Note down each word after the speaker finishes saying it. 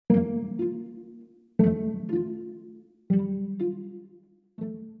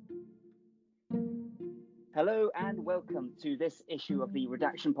Hello and welcome to this issue of the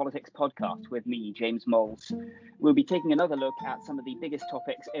Redaction Politics podcast with me, James Moles. We'll be taking another look at some of the biggest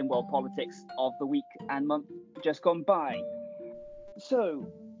topics in world politics of the week and month just gone by.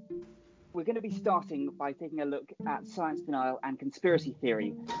 So, we're going to be starting by taking a look at science denial and conspiracy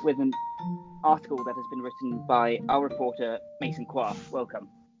theory with an article that has been written by our reporter, Mason Qua. Welcome.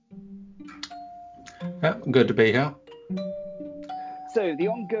 Yeah, good to be here. So, the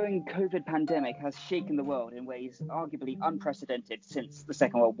ongoing COVID pandemic has shaken the world in ways arguably unprecedented since the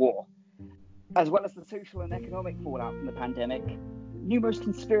Second World War. As well as the social and economic fallout from the pandemic, numerous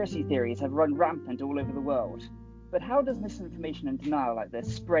conspiracy theories have run rampant all over the world. But how does misinformation and denial like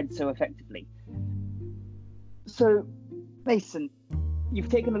this spread so effectively? So, Mason, you've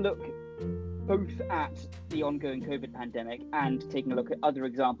taken a look both at the ongoing COVID pandemic and taken a look at other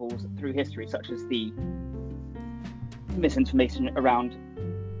examples through history, such as the misinformation around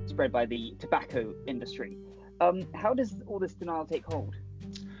spread by the tobacco industry. How does all this denial take hold?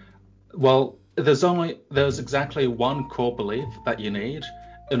 Well, there's exactly one core belief that you need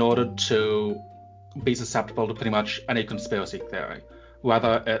in order to be susceptible to pretty much any conspiracy theory,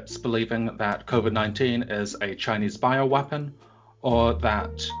 whether it's believing that COVID-19 is a Chinese bioweapon or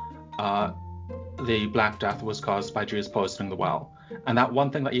that the Black Death was caused by Jews poisoning the well. And that one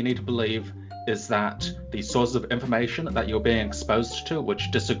thing that you need to believe is that the sources of information that you're being exposed to, which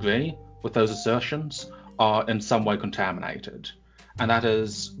disagree with those assertions, are in some way contaminated. And that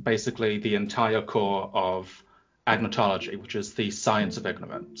is basically the entire core of agnotology, which is the science of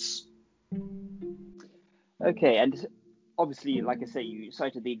ignorance. Okay, and obviously, like I say, you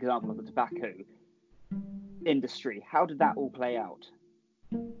cited the example of the tobacco industry. How did that all play out?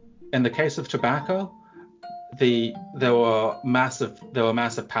 In the case of tobacco, there were massive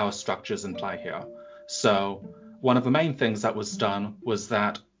power structures in play here. So one of the main things that was done was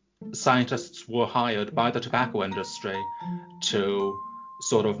that scientists were hired by the tobacco industry to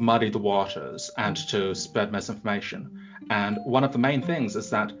sort of muddy the waters and to spread misinformation. And one of the main things is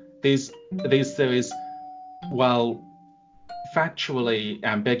that these theories, while factually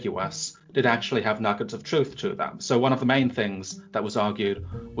ambiguous, did actually have nuggets of truth to them. So one of the main things that was argued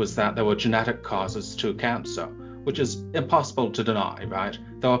was that there were genetic causes to cancer, which is impossible to deny, right?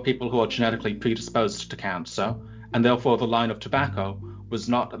 There are people who are genetically predisposed to cancer, and therefore the line of tobacco was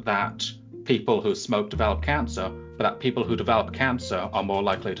not that people who smoke develop cancer, but that people who develop cancer are more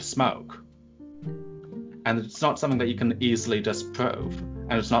likely to smoke. And it's not something that you can easily disprove,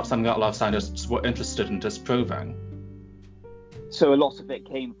 and it's not something that a lot of scientists were interested in disproving. So a lot of it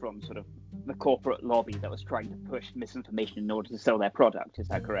came from sort of the corporate lobby that was trying to push misinformation in order to sell their product, is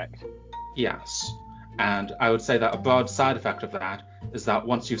that correct? Yes. And I would say that a broad side effect of that is that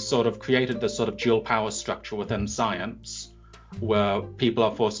once you've sort of created this sort of dual power structure within science, where people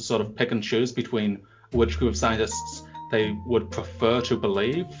are forced to sort of pick and choose between which group of scientists they would prefer to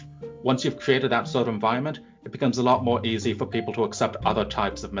believe, once you've created that sort of environment, it becomes a lot more easy for people to accept other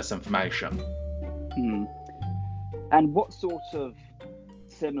types of misinformation. And what sort of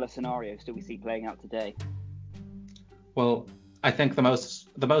similar scenarios do we see playing out today? Well, I think the most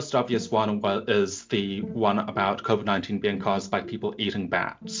obvious one is the one about COVID-19 being caused by people eating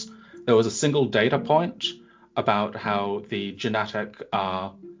bats. There was a single data point about how the genetic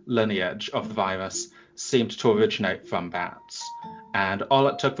lineage of the virus seemed to originate from bats. And all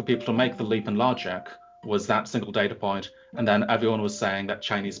it took for people to make the leap in logic was that single data point, and then everyone was saying that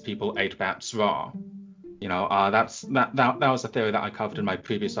Chinese people ate bats raw. You know, that was a theory that I covered in my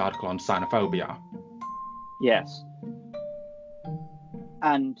previous article on xenophobia. Yes.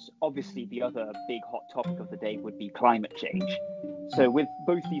 And obviously the other big hot topic of the day would be climate change. So with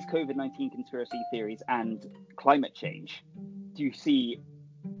both these COVID-19 conspiracy theories and climate change, do you see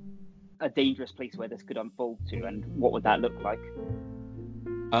a dangerous place where this could unfold to, and what would that look like?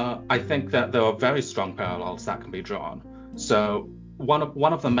 I think that there are very strong parallels that can be drawn. So one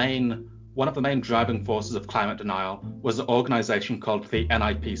of the main driving forces of climate denial was an organization called the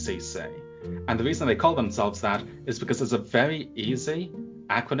NIPCC. And the reason they call themselves that is because it's a very easy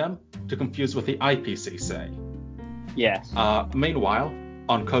acronym to confuse with the IPCC. Yes. Meanwhile,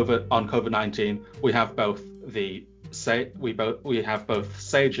 on COVID-19, we have both the SAGE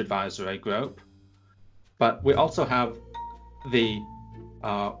Advisory Group, but we also have the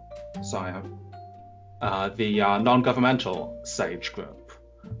non-governmental SAGE Group,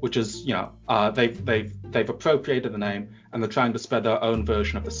 which is, they've appropriated the name and they're trying to spread their own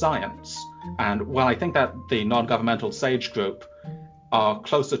version of the science. And while I think that the non-governmental SAGE Group are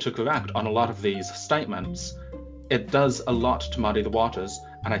closer to correct on a lot of these statements, it does a lot to muddy the waters,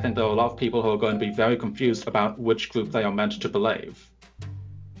 and I think there are a lot of people who are going to be very confused about which group they are meant to believe.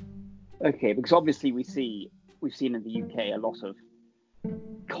 Okay, because obviously we've seen in the UK a lot of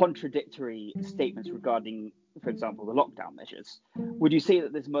contradictory statements regarding, for example, the lockdown measures. Would you say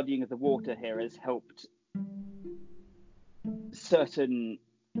that this muddying of the water here has helped certain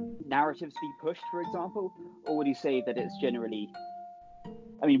narratives be pushed, for example, or would you say that it's generally?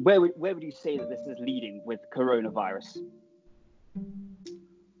 I mean, where would you say that this is leading with coronavirus?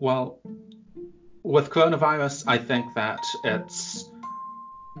 Well, with coronavirus, I think that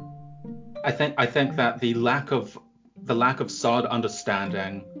the lack of solid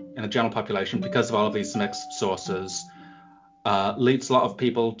understanding in the general population, because of all of these mixed sources, leads a lot of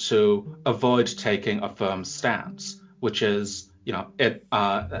people to avoid taking a firm stance, which is,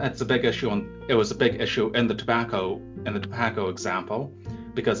 it's a big issue, and it was a big issue in the tobacco example,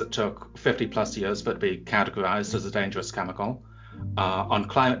 because it took 50 plus years for it to be categorized as a dangerous chemical. On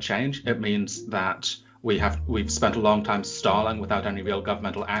climate change, it means that we've spent a long time stalling without any real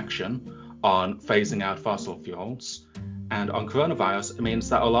governmental action on phasing out fossil fuels. And on coronavirus, it means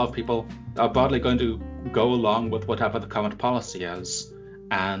that a lot of people are broadly going to go along with whatever the current policy is,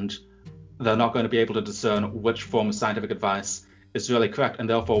 and they're not going to be able to discern which form of scientific advice is really correct, and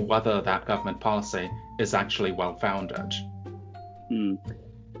therefore whether that government policy is actually well-founded.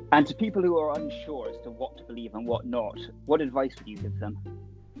 And to people who are unsure as to what to believe and what not, what advice would you give them?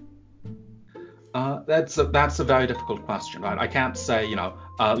 That's a very difficult question, right? I can't say,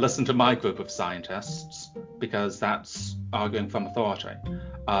 listen to my group of scientists, because that's arguing from authority.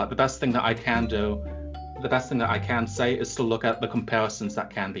 The best thing that I can say is to look at the comparisons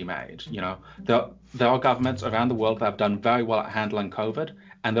that can be made. There are governments around the world that have done very well at handling COVID,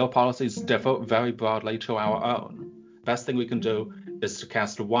 and their policies differ very broadly to our own. The best thing we can do is to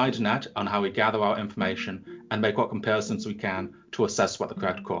cast a wide net on how we gather our information and make what comparisons we can to assess what the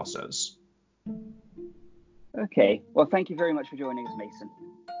correct course is. Okay, well, thank you very much for joining us, Mason.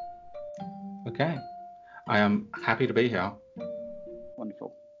 Okay, I am happy to be here.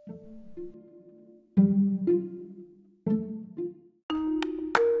 Wonderful.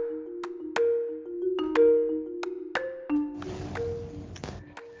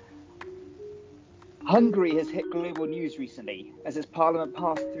 Hungary has hit global news recently as its parliament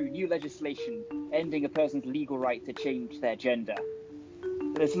passed through new legislation ending a person's legal right to change their gender.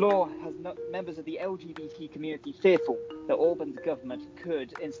 This law has members of the LGBT community fearful that Orban's government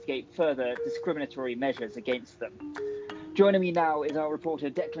could instigate further discriminatory measures against them. Joining me now is our reporter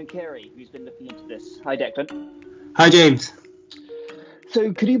Declan Carey, who's been looking into this. Hi, Declan. Hi, James.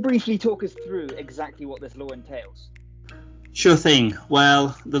 So could you briefly talk us through exactly what this law entails? Sure thing.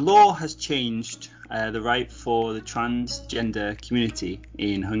 Well, the law has changed the right for the transgender community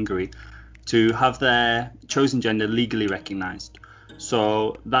in Hungary to have their chosen gender legally recognised.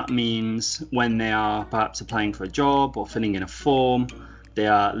 So that means when they are perhaps applying for a job or filling in a form, they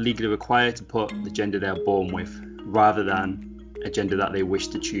are legally required to put the gender they are born with rather than a gender that they wish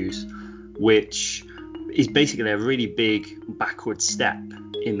to choose, which is basically a really big backward step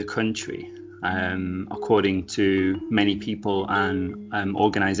in the country, according to many people and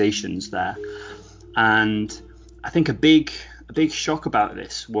organisations there. And I think a big shock about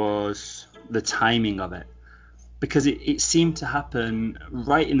this was the timing of it, because it seemed to happen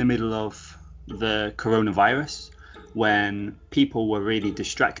right in the middle of the coronavirus, when people were really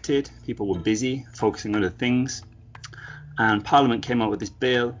distracted, people were busy focusing on other things, and Parliament came out with this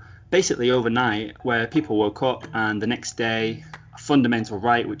bill basically overnight, where people woke up and the next day a fundamental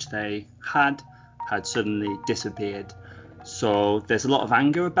right which they had suddenly disappeared. So there's a lot of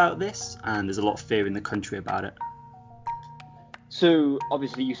anger about this, and there's a lot of fear in the country about it. So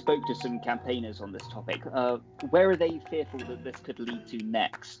obviously you spoke to some campaigners on this topic. Where are they fearful that this could lead to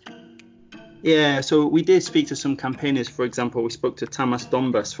next? Yeah, so we did speak to some campaigners. For example, we spoke to Tamás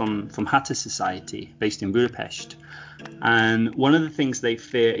Dombas from Hatter Society, based in Budapest. And one of the things they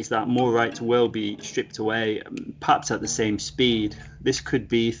fear is that more rights will be stripped away, perhaps at the same speed. This could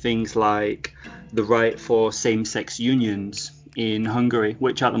be things like the right for same-sex unions in Hungary,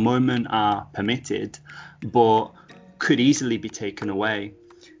 which at the moment are permitted, but could easily be taken away.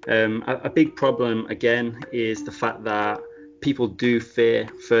 A big problem, again, is the fact that people do fear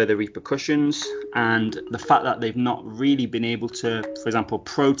further repercussions, and the fact that they've not really been able to, for example,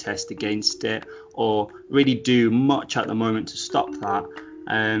 protest against it or really do much at the moment to stop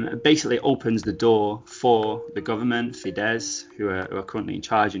that, basically opens the door for the government, Fidesz, who are currently in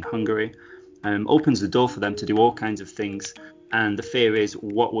charge in Hungary, opens the door for them to do all kinds of things. And the fear is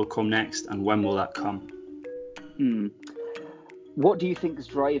what will come next and when will that come? What do you think is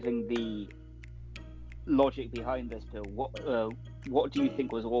driving the logic behind this bill? What do you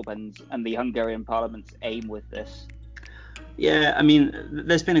think was Orban's and the Hungarian Parliament's aim with this? Yeah, I mean,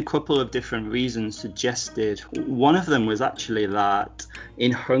 there's been a couple of different reasons suggested. One of them was actually that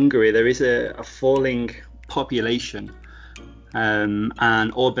in Hungary there is a falling population,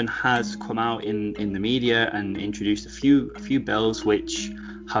 and Orban has come out in the media and introduced a few bills which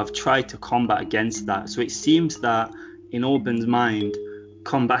have tried to combat against that. So it seems that in Orban's mind,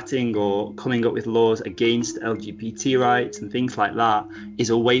 combating or coming up with laws against LGBT rights and things like that is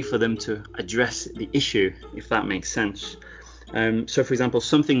a way for them to address the issue, if that makes sense. So, for example,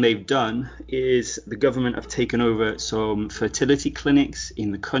 something they've done is the government have taken over some fertility clinics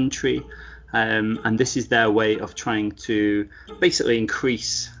in the country, and this is their way of trying to basically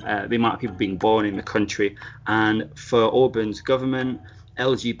increase the amount of people being born in the country. And for Orban's government,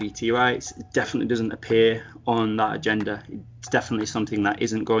 LGBT rights definitely doesn't appear on that agenda. It's definitely something that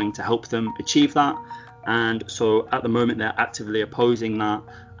isn't going to help them achieve that. And so at the moment they're actively opposing that,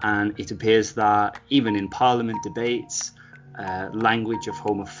 and it appears that even in parliament debates, language of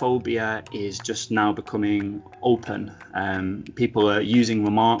homophobia is just now becoming open. People are using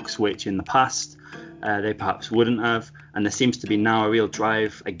remarks which in the past they perhaps wouldn't have, and there seems to be now a real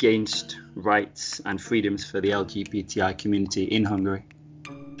drive against rights and freedoms for the LGBTI community in Hungary.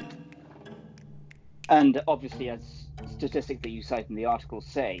 And obviously, as statistics that you cite in the article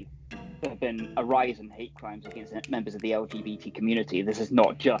say, there have been a rise in hate crimes against members of the LGBT community. This has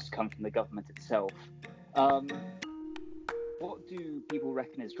not just come from the government itself. What do people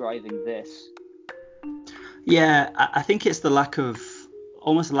reckon is driving this? Yeah, I think it's the lack of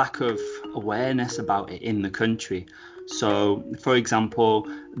awareness about it in the country. So, for example,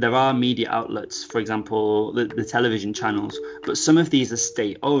 there are media outlets, for example, the television channels, but some of these are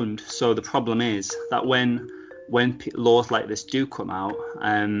state-owned. So the problem is that when laws like this do come out,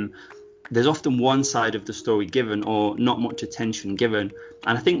 there's often one side of the story given or not much attention given.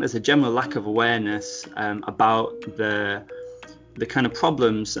 And I think there's a general lack of awareness about the kind of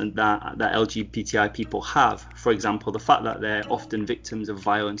problems and that LGBTI people have. For example, the fact that they're often victims of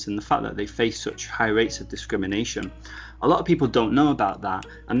violence and the fact that they face such high rates of discrimination. A lot of people don't know about that,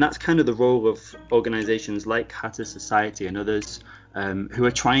 and that's kind of the role of organizations like Hatter Society and others who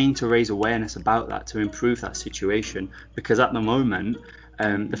are trying to raise awareness about that to improve that situation, because at the moment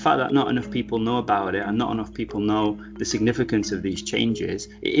the fact that not enough people know about it and not enough people know the significance of these changes,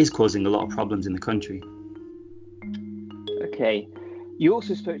 it is causing a lot of problems in the country. Okay. You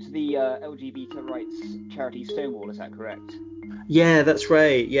also spoke to the LGBT rights charity Stonewall, is that correct? Yeah, that's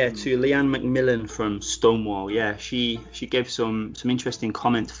right. Yeah, to Leanne Macmillan from Stonewall. Yeah, she gave some interesting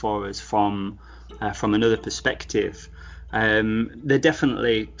comments for us from another perspective. They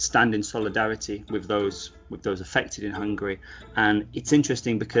definitely stand in solidarity with those affected in Hungary, and it's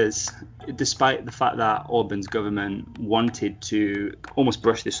interesting because despite the fact that Orban's government wanted to almost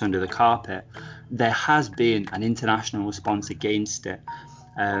brush this under the carpet, there has been an international response against it.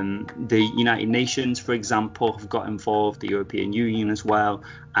 The United Nations, for example, have got involved, the European Union as well,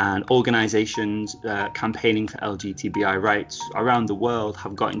 and organisations campaigning for LGBTI rights around the world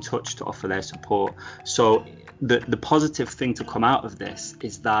have got in touch to offer their support. So the positive thing to come out of this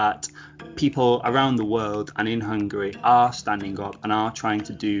is that people around the world and in Hungary are standing up and are trying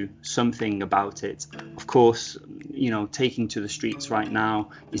to do something about it. Of course, taking to the streets right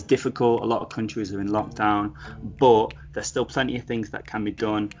now is difficult. A lot of countries are in lockdown, but there's still plenty of things that can be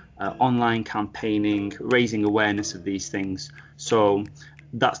done. Online campaigning, raising awareness of these things. So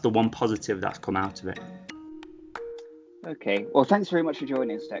that's the one positive that's come out of it. Okay. Well, thanks very much for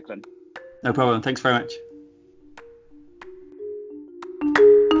joining us, Declan. No problem. Thanks very much.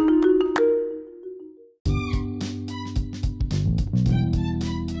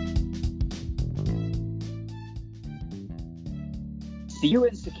 The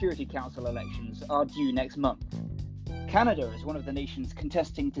UN Security Council elections are due next month. Canada is one of the nations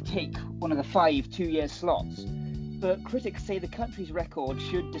contesting to take one of the 5 two-year slots, but critics say the country's record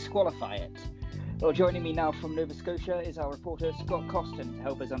should disqualify it. Well, joining me now from Nova Scotia is our reporter Scott Coston to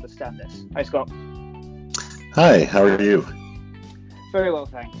help us understand this. Hi, Scott. Hi, how are you? Very well,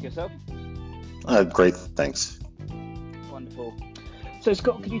 thanks. Yourself? Great, thanks. Wonderful. So,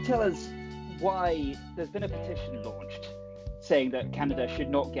 Scott, could you tell us why there's been a petition launched saying that Canada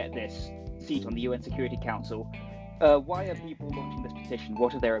should not get this seat on the UN Security Council? Why are people launching this petition?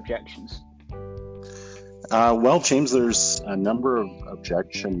 What are their objections? Well, James, there's a number of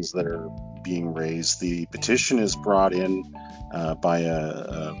objections that are being raised. The petition is brought in by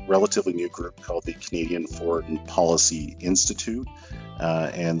a relatively new group called the Canadian Foreign Policy Institute,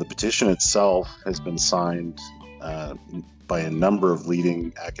 and the petition itself has been signed by a number of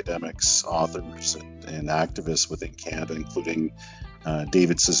leading academics, authors, and activists within Canada, including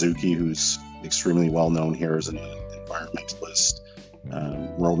David Suzuki, who's extremely well known here as an environmentalist,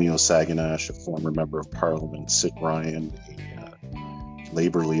 Romeo Saginash, a former member of Parliament, Sid Ryan, a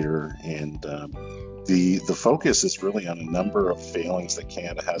Labour leader, and the focus is really on a number of failings that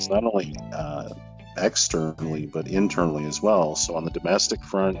Canada has, not only externally but internally as well. So on the domestic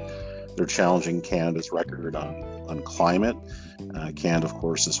front, they're challenging Canada's record on climate. Canada, of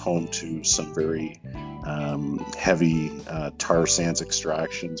course, is home to some very heavy tar sands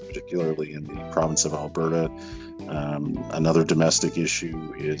extractions, particularly in the province of Alberta. Another domestic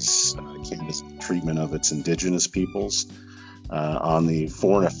issue is Canada's treatment of its Indigenous peoples. On the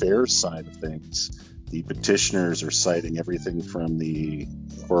foreign affairs side of things, the petitioners are citing everything from the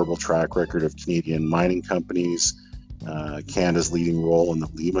horrible track record of Canadian mining companies, Canada's leading role in the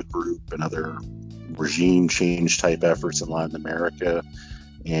Lima Group and other regime change type efforts in Latin America,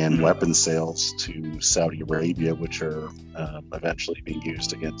 and weapon sales to Saudi Arabia, which are eventually being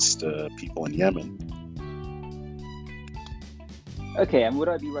used against people in Yemen. Okay, and would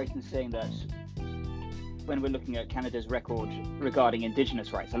I be right in saying that when we're looking at Canada's record regarding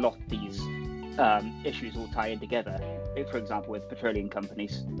Indigenous rights, a lot of these issues all tie in together, for example, with petroleum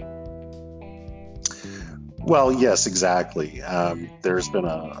companies? Well, yes, exactly. There's been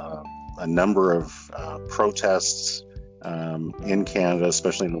a number of protests in Canada,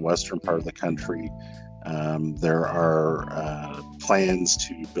 especially in the western part of the country. There are plans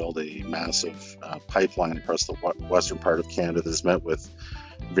to build a massive pipeline across the western part of Canada that's met with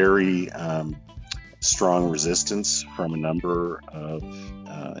very strong resistance from a number of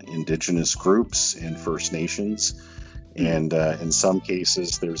Indigenous groups and First Nations. And in some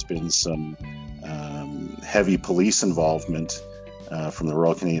cases, there's been some heavy police involvement from the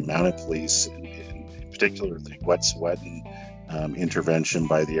Royal Canadian Mounted Police, in particular the Wet'suwet'en intervention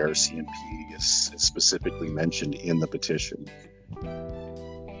by the RCMP is specifically mentioned in the petition.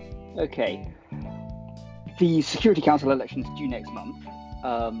 Okay. The Security Council elections due next month.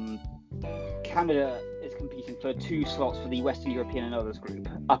 Canada is competing for 2 slots for the Western European and Others group,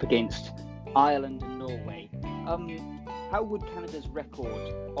 up against Ireland and Norway. How would Canada's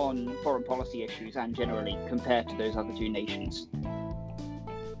record on foreign policy issues and generally compare to those other 2 nations?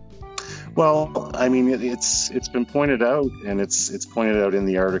 Well, I mean, it's been pointed out, and it's pointed out in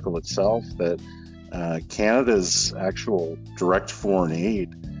the article itself, that Canada's actual direct foreign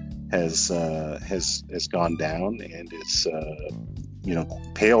aid has gone down, and it's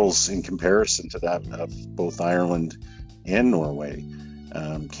pales in comparison to that of both Ireland and Norway.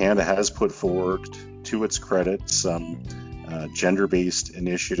 Canada has put forward, to its credit, some gender-based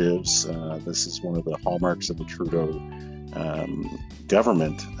initiatives. This is one of the hallmarks of the Trudeau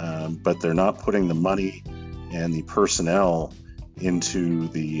government, but they're not putting the money and the personnel into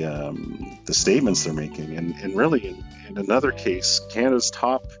the statements they're making. And really, in another case, Canada's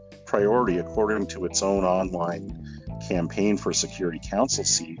top priority, according to its own online campaign for Security Council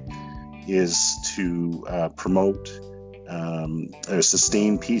seat, is to promote a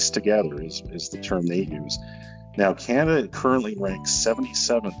sustained peace together, is the term they use. Now, Canada currently ranks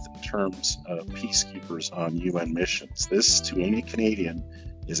 77th in terms of peacekeepers on UN missions. This, to any Canadian,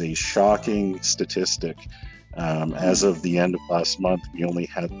 is a shocking statistic. As of the end of last month, we only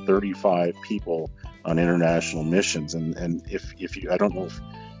had 35 people on international missions. And if you, I don't know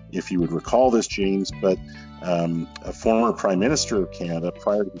if you would recall this, James, but a former Prime Minister of Canada,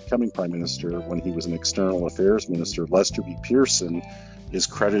 prior to becoming Prime Minister, when he was an External Affairs Minister, Lester B. Pearson, is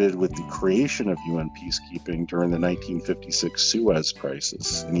credited with the creation of UN peacekeeping during the 1956 Suez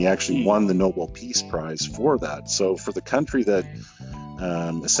Crisis. And he actually won the Nobel Peace Prize for that. So for the country that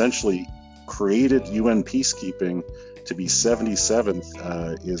essentially created UN peacekeeping to be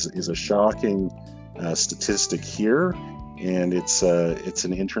 77th is a shocking statistic here. And it's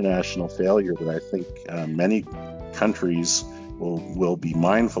an international failure that I think many countries will be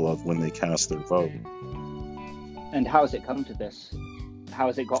mindful of when they cast their vote. And how has it come to this? How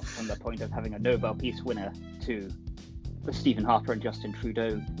has it got from the point of having a Nobel Peace winner to the Stephen Harper and Justin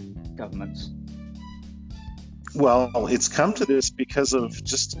Trudeau governments? Well, it's come to this because of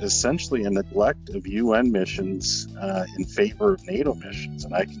just essentially a neglect of UN missions in favor of NATO missions.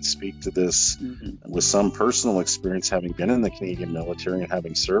 And I can speak to this with some personal experience, having been in the Canadian military and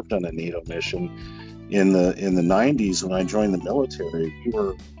having served on a NATO mission. In the 90s, when I joined the military, we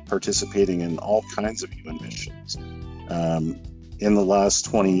were participating in all kinds of UN missions. In the last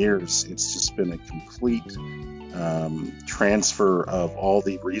 20 years, it's just been a complete transfer of all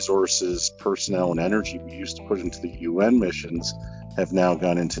the resources, personnel, and energy we used to put into the UN missions have now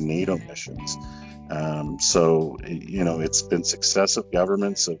gone into NATO missions. So, it's been successive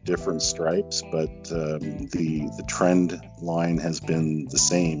governments of different stripes, but the trend line has been the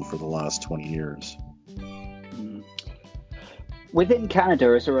same for the last 20 years. Within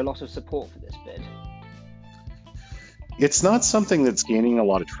Canada, is there a lot of support for this bid? It's not something that's gaining a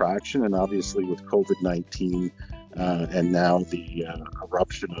lot of traction, and obviously with COVID-19 and now the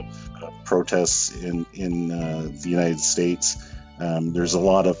eruption of protests in the United States, there's a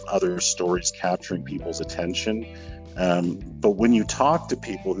lot of other stories capturing people's attention. But when you talk to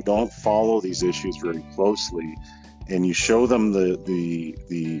people who don't follow these issues very closely, and you show them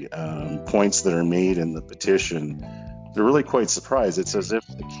the points that are made in the petition, they're really quite surprised. It's as if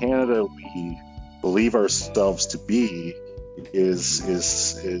the Canada we believe ourselves to be is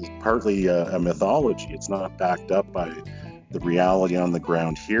partly a mythology. It's not backed up by the reality on the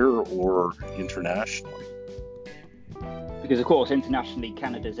ground here or internationally. Because, of course, internationally,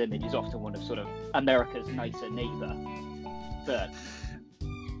 Canada's image is often one of sort of America's nicer neighbour. But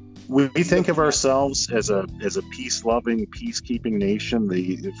we think of ourselves as a peace-loving, peacekeeping nation.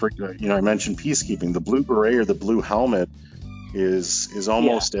 I mentioned peacekeeping. The blue beret or the blue helmet is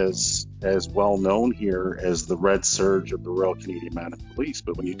almost as well known here as the red surge of the Royal Canadian Mounted Police.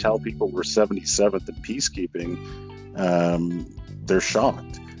 But when you tell people we're 77th in peacekeeping, they're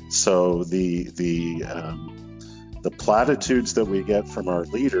shocked. So the platitudes that we get from our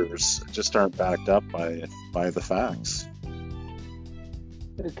leaders just aren't backed up by the facts.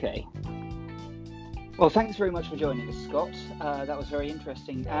 Okay. Well, thanks very much for joining us, Scott. That was very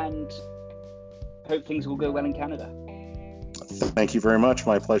interesting, and hope things will go well in Canada. Thank you very much.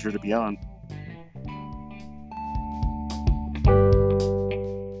 My pleasure to be on.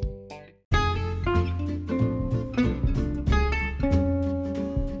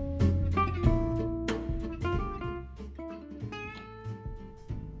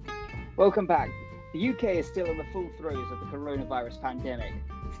 Welcome back. The UK is still in the full throes of the coronavirus pandemic,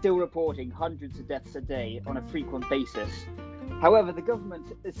 still reporting hundreds of deaths a day on a frequent basis. However, the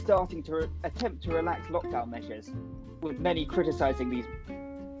government is starting to attempt to relax lockdown measures, with many criticising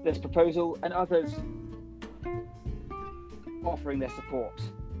this proposal and others offering their support.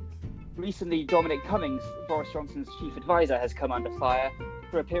 Recently, Dominic Cummings, Boris Johnson's chief advisor, has come under fire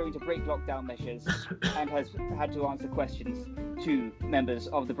for appearing to break lockdown measures and has had to answer questions to members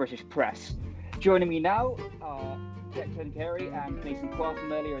of the British press. Joining me now are Declan Carey and Mason Qua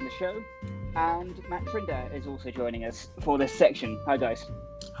from earlier in the show, and Matt Trinder is also joining us for this section. Hi, guys.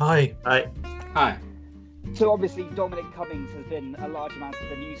 Hi. Hi. Hi. So obviously, Dominic Cummings has been a large amount of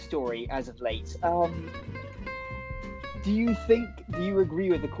the news story as of late. Do you agree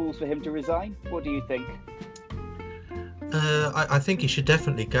with the calls for him to resign? What do you think? I think he should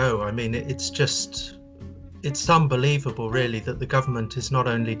definitely go. I mean, it's unbelievable, really, that the government is not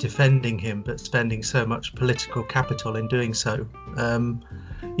only defending him, but spending so much political capital in doing so.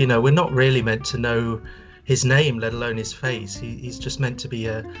 We're not really meant to know his name, let alone his face. He's just meant to be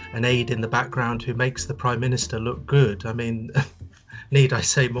an aide in the background who makes the Prime Minister look good. I mean, need I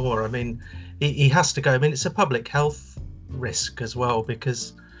say more? I mean, he has to go. I mean, it's a public health risk as well,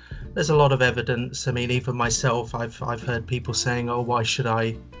 because there's a lot of evidence. I mean, even myself, I've heard people saying, "Oh, why should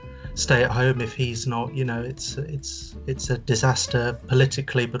I stay at home if he's not?" It's a disaster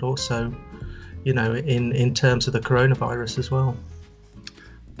politically, but also, in terms of the coronavirus as well.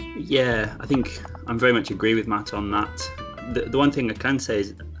 Yeah, I think I'm very much agree with Matt on that. The one thing I can say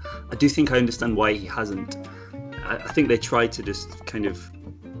is I do think I understand why he hasn't. I think they tried to just kind of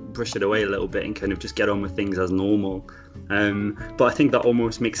brush it away a little bit and kind of just get on with things as normal. But I think that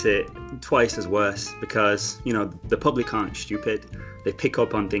almost makes it twice as worse because, the public aren't stupid. They pick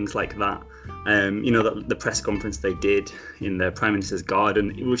up on things like that. The press conference they did in the Prime Minister's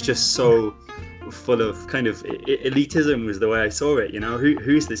garden, it was just so full of kind of elitism was the way I saw it.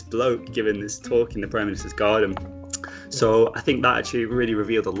 Who's this bloke giving this talk in the Prime Minister's garden? So I think that actually really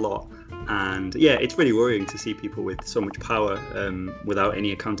revealed a lot. And yeah, it's really worrying to see people with so much power without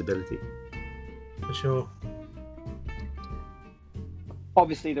any accountability. For sure.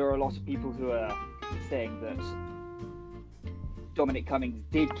 Obviously, there are a lot of people who are saying that Dominic Cummings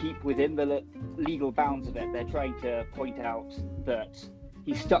did keep within the legal bounds of it. They're trying to point out that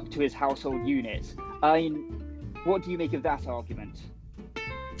he stuck to his household unit. I mean, what do you make of that argument?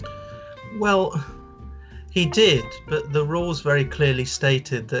 Well, he did, but the rules very clearly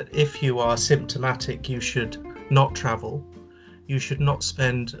stated that if you are symptomatic, you should not travel. You should not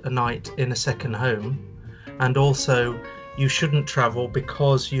spend a night in a second home. And also, you shouldn't travel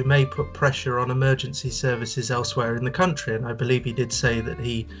because you may put pressure on emergency services elsewhere in the country. And I believe he did say that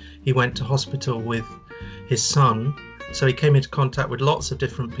he went to hospital with his son. So he came into contact with lots of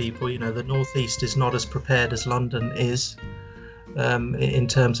different people. The Northeast is not as prepared as London is in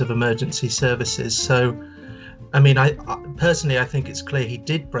terms of emergency services. So I mean, I personally, I think it's clear he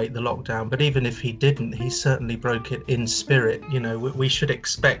did break the lockdown, but even if he didn't, he certainly broke it in spirit. You know, we should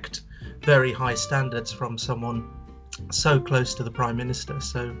expect very high standards from someone so close to the Prime Minister.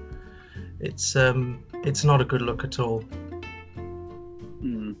 So it's not a good look at all.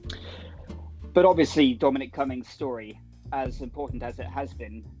 But obviously, Dominic Cummings' story, as important as it has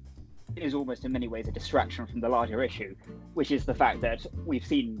been, is almost in many ways a distraction from the larger issue, which is the fact that we've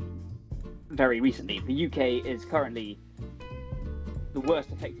seen very recently the UK is currently the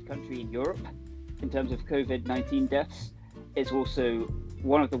worst affected country in Europe in terms of COVID-19 deaths. It's also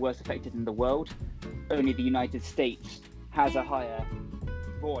one of the worst affected in the world. Only the United States has a higher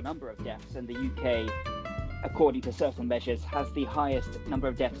raw number of deaths, and the UK, according to certain measures, has the highest number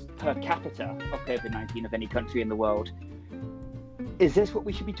of deaths per capita of COVID-19 of any country in the world. Is this what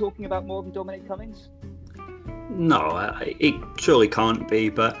we should be talking about more than Dominic Cummings? No, it surely can't be,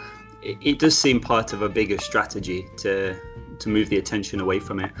 but it does seem part of a bigger strategy to move the attention away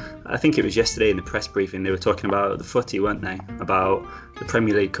from it. I think it was yesterday in the press briefing they were talking about the footy, weren't they? About the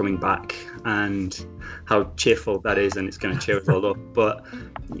Premier League coming back and how cheerful that is, and it's going to cheer us all up. But,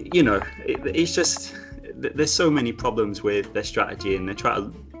 you know, it's just, there's so many problems with their strategy, and they try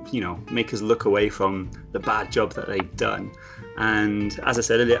to, you know, make us look away from the bad job that they've done. And as I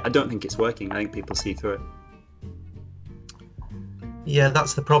said earlier, I don't think it's working. I think people see through it. Yeah,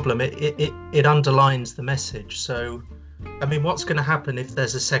 that's the problem. It underlines the message. So, I mean, what's going to happen if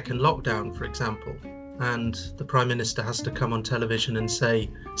there's a second lockdown, for example, and the Prime Minister has to come on television and say,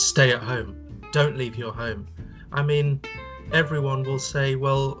 stay at home, don't leave your home? I mean, everyone will say,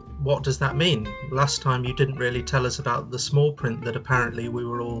 well, what does that mean? Last time you didn't really tell us about the small print that apparently we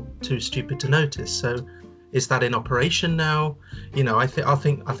were all too stupid to notice. So is that in operation now? You know, I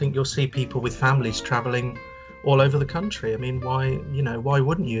think you'll see people with families travelling all over the country. I mean, why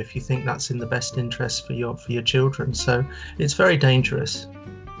wouldn't you if you think that's in the best interest for your children? So it's very dangerous.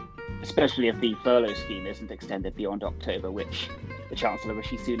 Especially if the furlough scheme isn't extended beyond October, which the Chancellor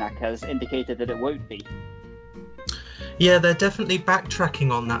Rishi Sunak has indicated that it won't be. Yeah, they're definitely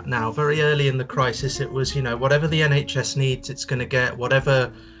backtracking on that now. Very early in the crisis, it was, you know, whatever the NHS needs, it's going to get.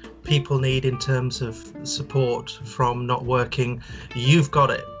 Whatever people need in terms of support from not working, you've got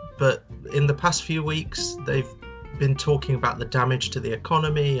it. But in the past few weeks, they've been talking about the damage to the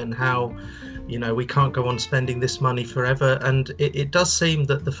economy and how, you know, we can't go on spending this money forever. And it does seem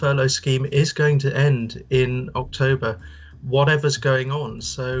that the furlough scheme is going to end in October, whatever's going on.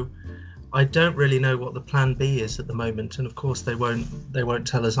 So I don't really know what the plan B is at the moment. And of course, they won't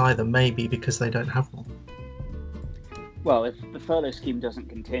tell us either, maybe because they don't have one. Well, if the furlough scheme doesn't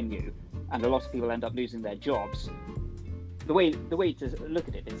continue and a lot of people end up losing their jobs, the way to look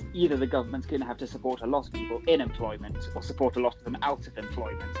at it is either the government's going to have to support a lot of people in employment or support a lot of them out of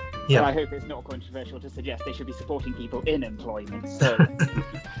employment. Yeah. And I hope it's not controversial to suggest they should be supporting people in employment. So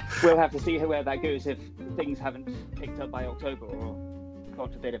we'll have to see where that goes if things haven't picked up by October, or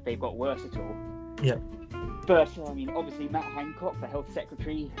God forbid if they've got worse at all. Yeah. But I mean, obviously Matt Hancock, the Health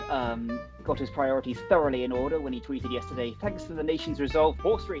Secretary, got his priorities thoroughly in order when he tweeted yesterday, "Thanks to the nation's resolve,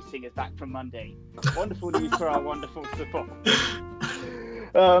 horse racing is back from Monday. Wonderful news for our wonderful support."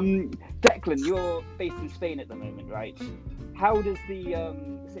 Declan, you're based in Spain at the moment, right? How does the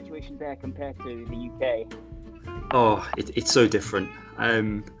situation there compare to the UK? Oh, it's so different.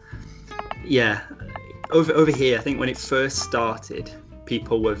 Yeah, over here, I think when it first started,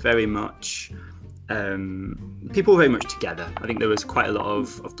 people were very much together. I think there was quite a lot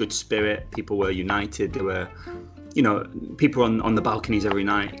of good spirit. People were united. There were, you know, people on the balconies every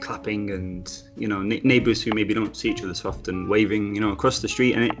night clapping, and, you know, neighbours who maybe don't see each other so often waving, you know, across the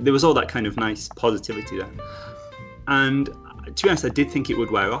street. And there was all that kind of nice positivity there. And to be honest, I did think it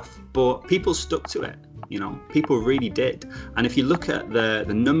would wear off, but people stuck to it. You know, people really did. And if you look at the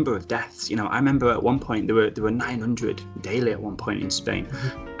number of deaths, you know, I remember at one point there were 900 daily at one point in Spain,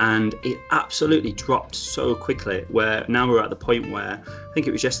 and it absolutely dropped so quickly, where now we're at the point where, I think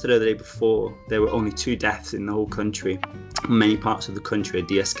it was yesterday or the day before, there were only 2 deaths in the whole country. Many parts of the country are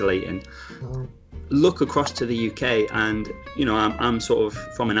de-escalating. Look across to the UK, and, you know, I'm sort of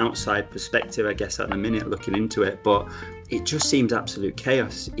from an outside perspective, I guess, at the minute looking into it, but it just seems absolute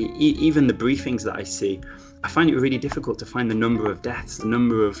chaos. Even the briefings that I see, I find it really difficult to find the number of deaths, the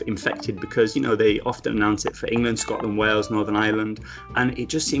number of infected, because, you know, they often announce it for England, Scotland, Wales, Northern Ireland, and it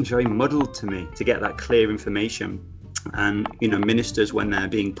just seems very muddled to me to get that clear information. And, you know, ministers, when they're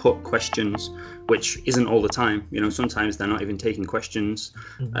being put questions, which isn't all the time, you know, sometimes they're not even taking questions,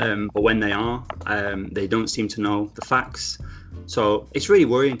 but when they are, they don't seem to know the facts. So it's really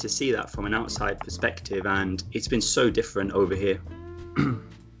worrying to see that from an outside perspective, and it's been so different over here.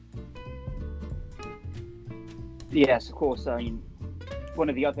 Yes, of course. I mean, one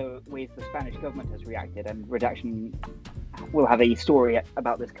of the other ways the Spanish government has reacted, and Redaction will have a story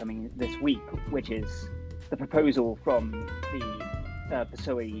about this coming this week, which is the proposal from the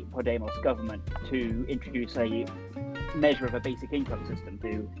PSOE Podemos government to introduce a measure of a basic income system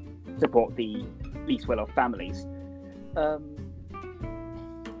to support the least well-off families.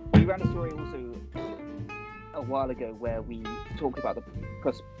 We ran a story also a while ago where we talked about the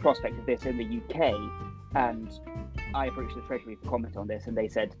prospect of this in the UK, and I approached the Treasury for comment on this, and they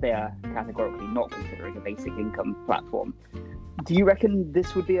said they are categorically not considering a basic income platform. Do you reckon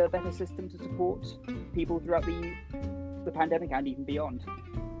this would be a better system to support people throughout the pandemic and even beyond?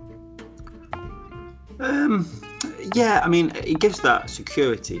 Yeah, I mean, it gives that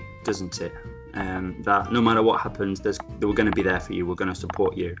security, doesn't it? That no matter what happens, we're going to be there for you, we're going to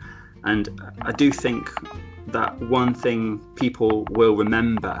support you. And I do think that one thing people will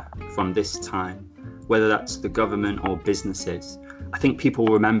remember from this time, whether that's the government or businesses, I think people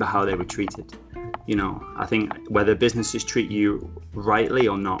will remember how they were treated. You know, I think whether businesses treat you rightly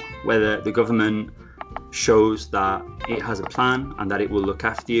or not, whether the government shows that it has a plan and that it will look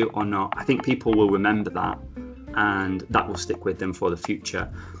after you or not, I think people will remember that, and that will stick with them for the future.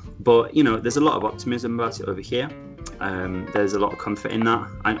 But, you know, there's a lot of optimism about it over here. There's a lot of comfort in that.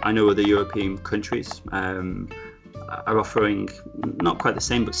 I know other European countries are offering not quite the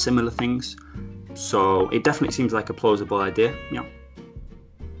same, but similar things. So it definitely seems like a plausible idea. Yeah.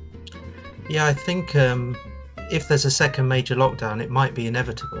 Yeah, I think if there's a second major lockdown, it might be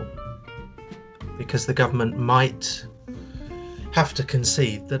inevitable, because the government might have to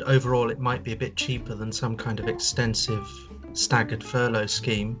concede that overall it might be a bit cheaper than some kind of extensive staggered furlough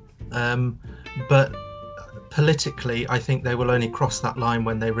scheme. But politically, I think they will only cross that line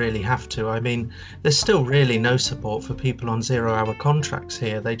when they really have to. I mean, there's still really no support for people on 0-hour contracts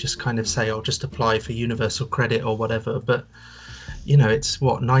here. They just kind of say, "Oh, just apply for universal credit or whatever." But, you know, it's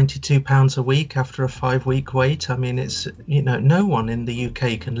what, £92 a week after a 5-week wait. I mean, it's, you know, no one in the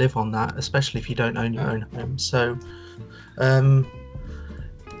UK can live on that, especially if you don't own your own home. So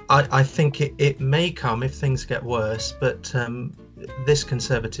I think it may come if things get worse, but this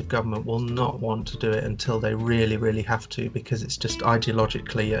Conservative government will not want to do it until they really, really have to, because it's just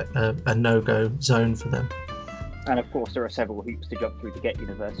ideologically a no-go zone for them. And of course, there are several hoops to jump through to get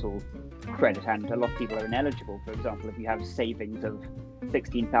universal credit, and a lot of people are ineligible. For example, if you have savings of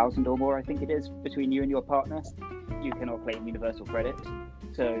 16,000 or more, I think it is, between you and your partner, you cannot claim universal credit.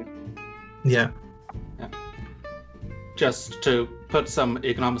 So, yeah. Just to put some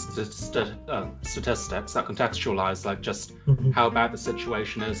economic statistics that contextualize, like, just how bad the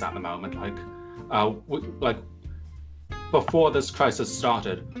situation is at the moment. Like before this crisis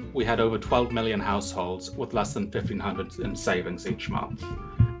started, we had over 12 million households with less than 1,500 in savings each month,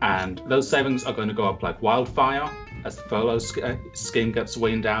 and those savings are going to go up like wildfire as the furlough scheme gets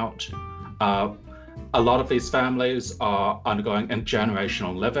weaned out. A lot of these families are undergoing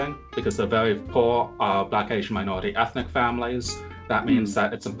intergenerational living because they're very poor Black, Asian, minority, ethnic families. That means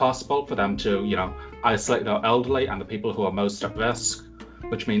that it's impossible for them to, you know, isolate their elderly and the people who are most at risk,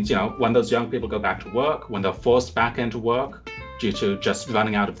 which means, you know, when those young people go back to work, when they're forced back into work due to just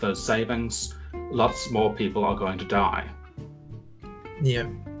running out of those savings, lots more people are going to die. Yeah.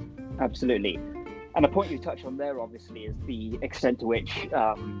 Absolutely. And a point you touch on there, obviously, is the extent to which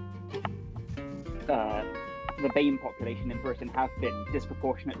the BAME population in Britain have been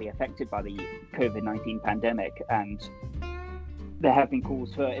disproportionately affected by the COVID-19 pandemic, and there have been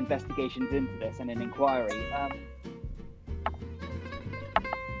calls for investigations into this and an inquiry.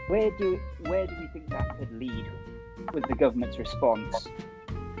 Where do we think that could lead with the government's response?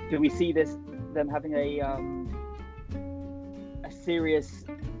 Do we see them having a serious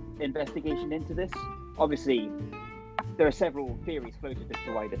investigation into this? Obviously, there are several theories floated as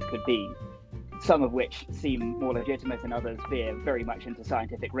to why this could be, some of which seem more legitimate and others veer very much into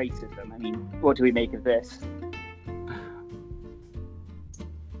scientific racism. I mean, what do we make of this?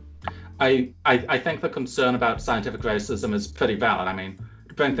 I think the concern about scientific racism is pretty valid. I mean,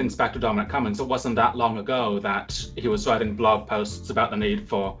 to bring things back to Dominic Cummings, it wasn't that long ago that he was writing blog posts about the need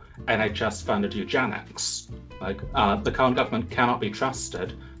for NHS-funded eugenics. Like, the current government cannot be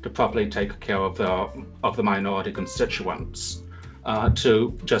trusted to properly take care of the minority constituents.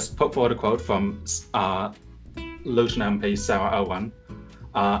 To just put forward a quote from Luton MP Sarah Owen,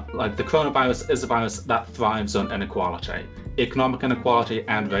 like, the coronavirus is a virus that thrives on inequality, economic inequality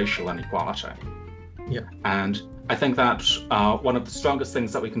and racial inequality. Yeah. And I think that one of the strongest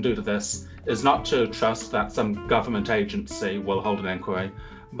things that we can do to this is not to trust that some government agency will hold an inquiry,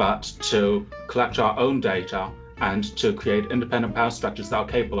 but to collect our own data and to create independent power structures that are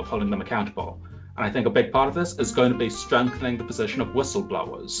capable of holding them accountable. And I think a big part of this is going to be strengthening the position of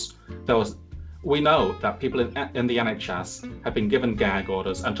whistleblowers. We know that people in the NHS have been given gag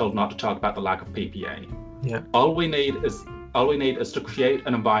orders and told not to talk about the lack of PPE. Yeah. All we need is to create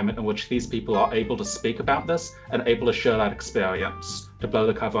an environment in which these people are able to speak about this and able to share that experience to blow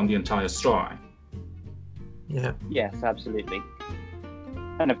the cover on the entire story. Yeah. Yes, absolutely.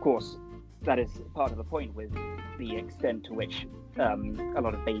 And of course, that is part of the point with the extent to which a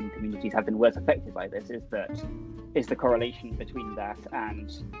lot of BAME communities have been worse affected by this is the correlation between that and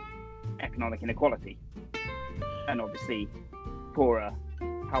economic inequality. And obviously, poorer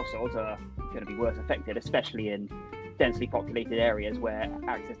households are going to be worse affected, especially in densely populated areas where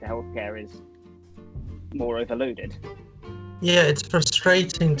access to healthcare is more overloaded. Yeah, it's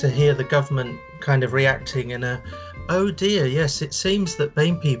frustrating to hear the government kind of reacting in a, oh dear, yes, it seems that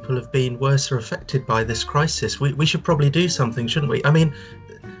BAME people have been worse affected by this crisis. We should probably do something, shouldn't we? I mean,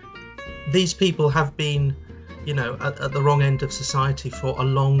 these people have been, you know, at the wrong end of society for a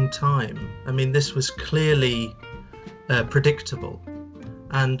long time. I mean, this was clearly predictable.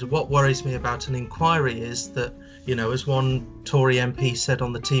 And what worries me about an inquiry is that, you know, as one Tory MP said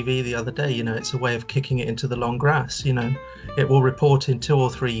on the TV the other day, you know, it's a way of kicking it into the long grass. You know, it will report in 2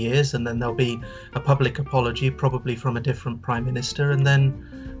 or 3 years, and then there'll be a public apology, probably from a different Prime Minister, and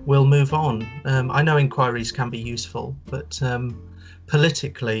then we'll move on. I know inquiries can be useful, but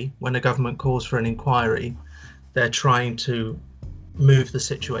politically, when a government calls for an inquiry, they're trying to move the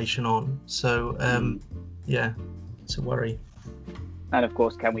situation on. So, yeah, it's a worry. And of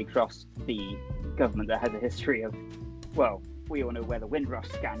course, can we trust the government that has a history of, well, we all know where the Windrush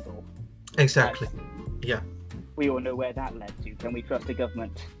scandal. Exactly. Yeah. We all know where that led to. Can we trust a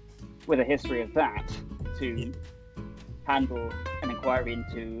government with a history of that to handle an inquiry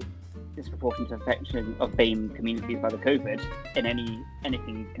into disproportionate affection of BAME communities by the COVID in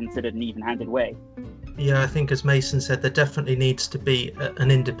anything considered an even-handed way? Yeah, I think, as Mason said, there definitely needs to be an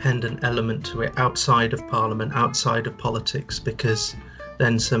independent element to it, outside of Parliament, outside of politics, because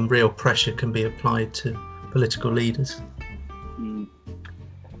then some real pressure can be applied to political leaders.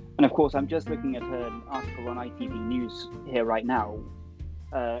 And of course, I'm just looking at an article on ITV News here right now.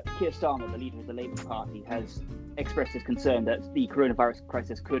 Keir Starmer, the leader of the Labour Party, has expressed his concern that the coronavirus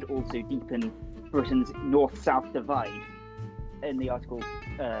crisis could also deepen Britain's north-south divide. In the article,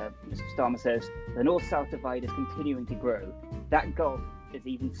 Mr. Starmer says, the north-south divide is continuing to grow. That gulf is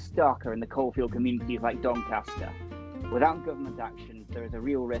even starker in the coalfield communities like Doncaster. Without government action, there is a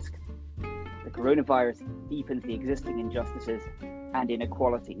real risk the coronavirus deepens the existing injustices and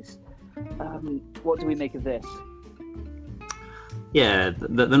inequalities. What do we make of this? Yeah,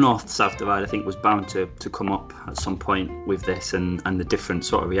 the north-south divide, I think, was bound to come up at some point with this and the different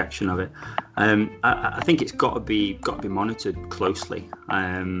sort of reaction of it. I think it's got to be monitored closely.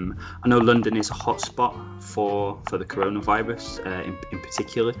 I know London is a hotspot for the coronavirus in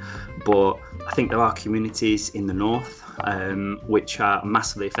particular, but I think there are communities in the north which are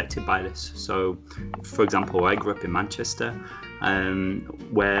massively affected by this. So, for example, I grew up in Manchester,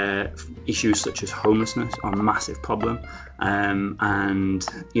 where issues such as homelessness are a massive problem. And,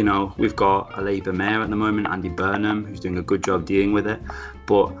 you know, we've got a Labour mayor at the moment, Andy Burnham, who's doing a good job dealing with it.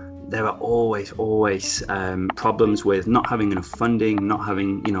 But there are always problems with not having enough funding, not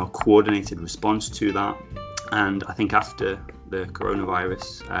having, you know, a coordinated response to that. And I think after the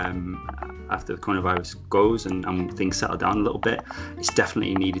coronavirus goes and things settle down a little bit, it's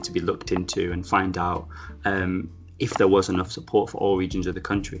definitely needed to be looked into and find out if there was enough support for all regions of the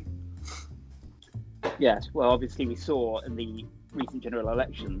country. Yes, well, obviously we saw in the recent general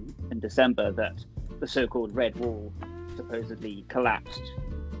election in December that the so-called Red Wall supposedly collapsed,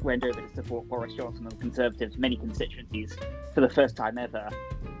 went over to support Boris Johnson and the Conservatives' many constituencies for the first time ever,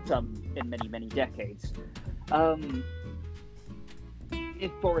 some in many, many decades.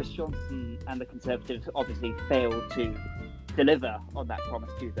 If Boris Johnson and the Conservatives obviously failed to deliver on that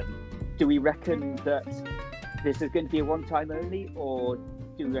promise to them, do we reckon that this is going to be a one-time only, or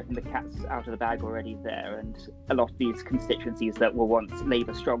do we reckon the cat's out of the bag already there, and a lot of these constituencies that were once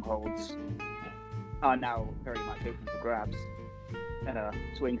Labour strongholds are now very much open for grabs and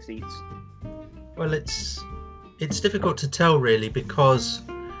swing seats? Well, it's difficult to tell really, because,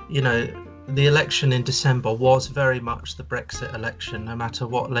 you know, the election in December was very much the Brexit election, no matter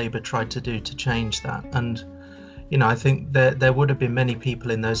what Labour tried to do to change that. And, you know, I think there would have been many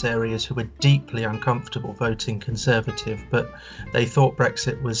people in those areas who were deeply uncomfortable voting Conservative, but they thought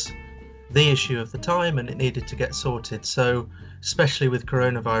Brexit was the issue of the time and it needed to get sorted. So, especially with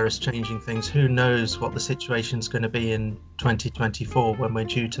coronavirus changing things, who knows what the situation's going to be in 2024 when we're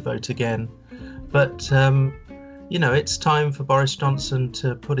due to vote again. But, it's time for Boris Johnson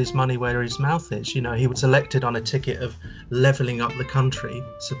to put his money where his mouth is. He was elected on a ticket of levelling up the country,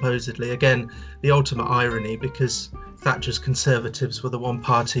 supposedly. Again, the ultimate irony, because Thatcher's Conservatives were the one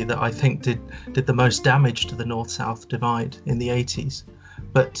party that I think did the most damage to the North-South divide in the 80s.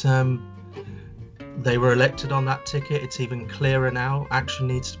 But they were elected on that ticket. It's even clearer now. Action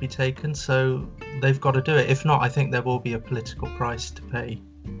needs to be taken, so they've got to do it. If not, I think there will be a political price to pay.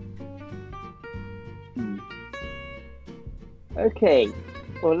 Okay,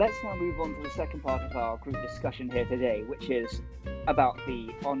 well, let's now move on to the second part of our group discussion here today, which is about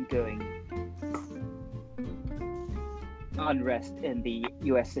the ongoing unrest in the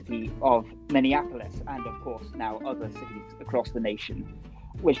US city of Minneapolis, and of course now other cities across the nation,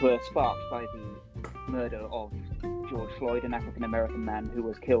 which were sparked by the murder of George Floyd, an African-American man who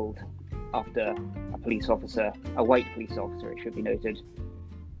was killed after a white police officer, it should be noted,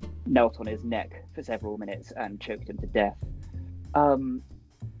 knelt on his neck for several minutes and choked him to death.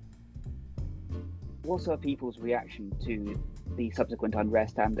 What's our people's reaction to the subsequent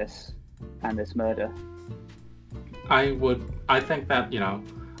unrest and this murder? I think that,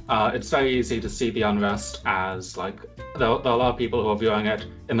 it's very easy to see the unrest as there are a lot of people who are viewing it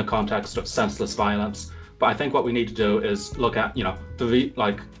in the context of senseless violence. But I think what we need to do is look at,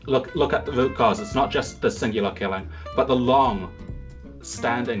 look at the root cause. It's not just the singular killing, but the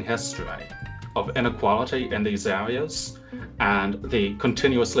long-standing history of inequality in these areas and the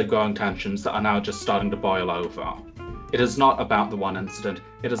continuously growing tensions that are now just starting to boil over. It is not about the one incident.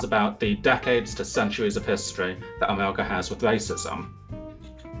 It is about the decades to centuries of history that America has with racism.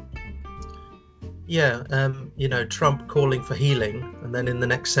 Yeah, Trump calling for healing, and then in the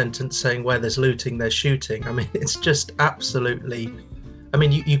next sentence saying where there's looting, there's shooting. I mean, it's just absolutely...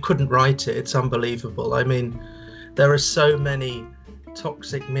 you couldn't write it. It's unbelievable. There are so many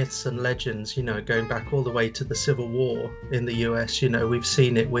toxic myths and legends, going back all the way to the Civil War in the US. We've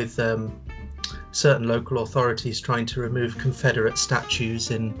seen it with certain local authorities trying to remove Confederate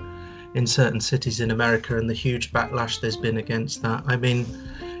statues in certain cities in America, and the huge backlash there's been against that.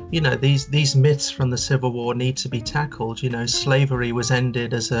 These myths from the Civil War need to be tackled. Slavery was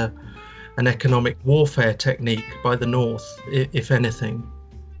ended as an economic warfare technique by the North, if anything.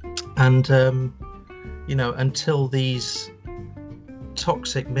 And, until these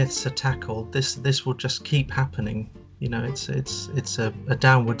toxic myths are tackled, this will just keep happening. It's a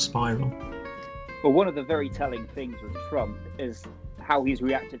downward spiral. Well, one of the very telling things with Trump is how he's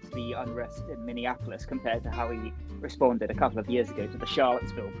reacted to the unrest in Minneapolis compared to how he responded a couple of years ago to the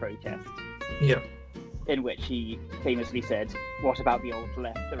Charlottesville protest. Yeah. In which he famously said, "What about the old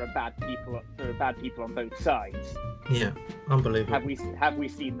left? There are bad people on both sides." Yeah, unbelievable. Have we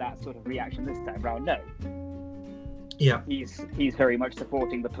seen that sort of reaction this time round? No. Yeah. He's very much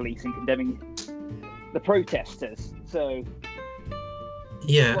supporting the police and condemning the protesters. So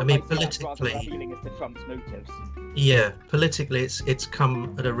yeah, politically, appealing as to Trump's motives. Yeah, politically, it's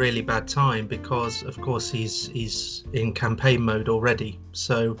come at a really bad time because, of course, he's in campaign mode already.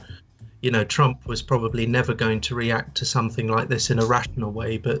 So, Trump was probably never going to react to something like this in a rational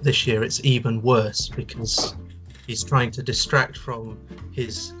way, but this year it's even worse because he's trying to distract from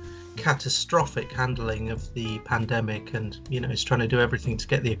his catastrophic handling of the pandemic, and he's trying to do everything to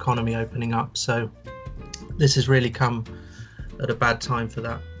get the economy opening up. So this has really come at a bad time for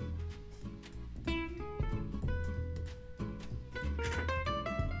that.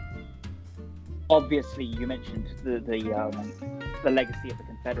 Obviously, you mentioned the legacy of the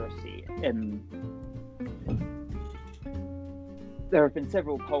Confederacy, and there have been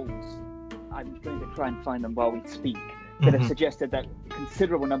several polls. I'm going to try and find them while we speak, that have suggested that a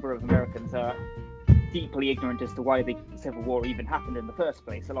considerable number of Americans are deeply ignorant as to why the Civil War even happened in the first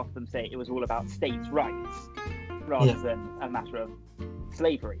place. A lot of them say it was all about states' rights rather than a matter of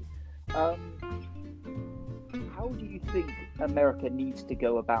slavery. How do you think America needs to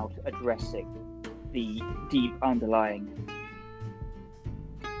go about addressing the deep underlying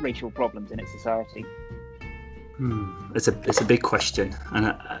racial problems in its society? It's a big question,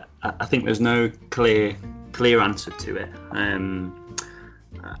 and I think there's no clear answer to it.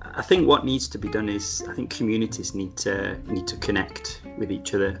 I think what needs to be done is I think communities need to connect with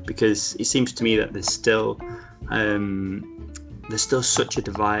each other, because it seems to me that there's still such a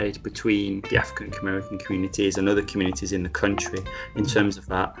divide between the African American communities and other communities in the country in terms of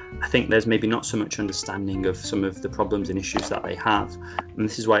that. I think there's maybe not so much understanding of some of the problems and issues that they have, and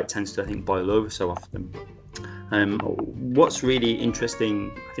this is why it tends to, I think, boil over so often. What's really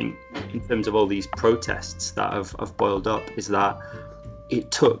interesting, I think, in terms of all these protests that have boiled up is that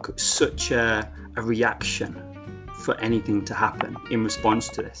it took such a reaction for anything to happen in response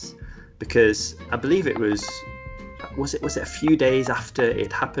to this, because I believe it was was it a few days after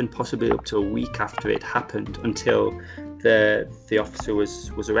it happened, possibly up to a week after it happened, until the officer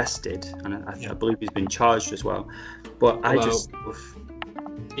was arrested, and I believe he's been charged as well. But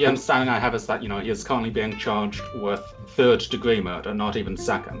the understanding I have is that, he is currently being charged with third-degree murder, not even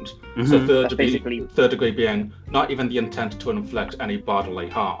second. Mm-hmm. So third degree being not even the intent to inflict any bodily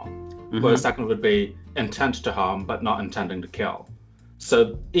harm, mm-hmm. whereas second would be intent to harm but not intending to kill.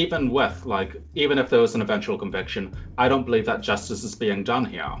 So even if there was an eventual conviction, I don't believe that justice is being done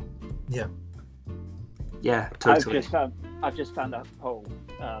here. Yeah, totally. I've just found that poll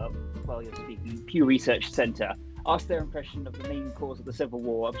while you're speaking. Pew Research Center asked their impression of the main cause of the Civil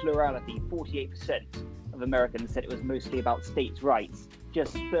War. A plurality, 48% of Americans said it was mostly about states' rights.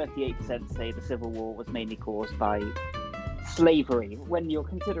 Just 38% say the Civil War was mainly caused by slavery. When you're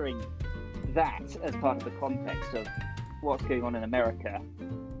considering that as part of the context of what's going on in America,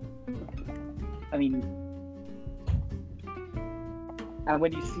 I mean, and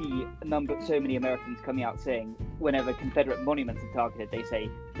when you see so many Americans coming out saying whenever Confederate monuments are targeted, they say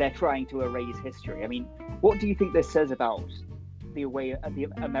they're trying to erase history. I mean, what do you think this says about the way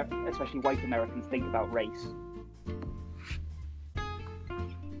especially white Americans think about race?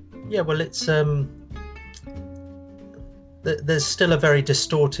 Yeah, well, it's there's still a very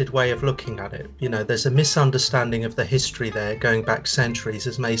distorted way of looking at it. There's a misunderstanding of the history there going back centuries,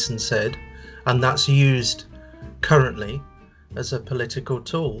 as Mason said, and that's used currently as a political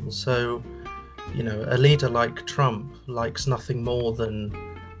tool. So, a leader like Trump likes nothing more than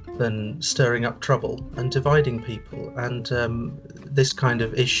stirring up trouble and dividing people. And this kind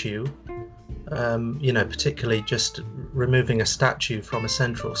of issue, particularly just removing a statue from a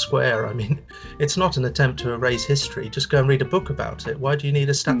central square, I mean, it's not an attempt to erase history. Just go and read a book about it. Why do you need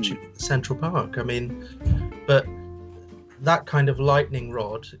a statue in Central Park? I mean, but that kind of lightning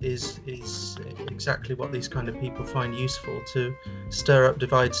rod is exactly what these kind of people find useful to stir up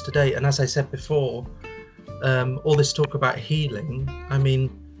divides today. And as I said before, all this talk about healing, I mean,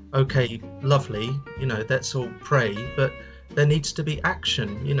 okay, lovely, let's all pray, but there needs to be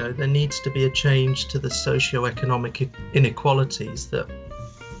action. There needs to be a change to the socio-economic inequalities that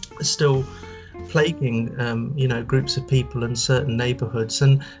are still plaguing groups of people in certain neighborhoods,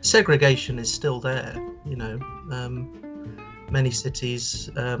 and segregation is still there. Many cities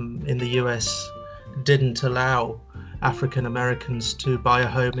in the US didn't allow African Americans to buy a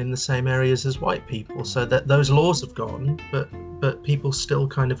home in the same areas as white people, so that those laws have gone, but people still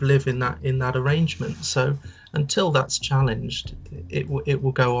kind of live in that arrangement. So until that's challenged, it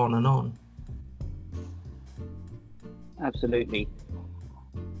will go on and on. Absolutely.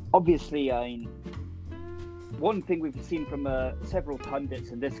 Obviously, I mean, one thing we've seen from several pundits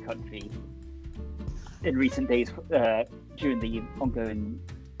in this country in recent days during the ongoing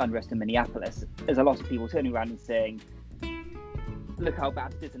unrest in Minneapolis is a lot of people turning around and saying, look how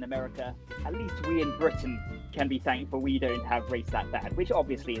bad it is in America. At least we in Britain can be thankful we don't have race that bad, which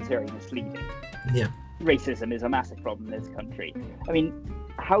obviously is very misleading. Yeah. Racism is a massive problem in this country. I mean,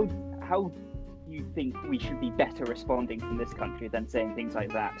 how do you think we should be better responding from this country than saying things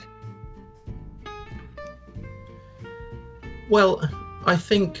like that? Well, I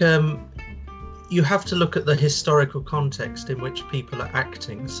think you have to look at the historical context in which people are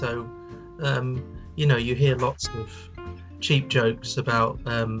acting. So, you hear lots of cheap jokes about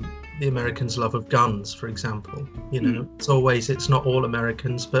the Americans' love of guns, for example. It's not all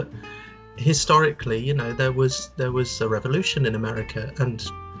Americans, but historically, there was a revolution in America, and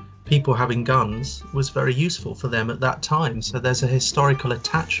people having guns was very useful for them at that time. So there's a historical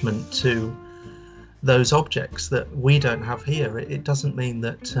attachment to those objects that we don't have here. It doesn't mean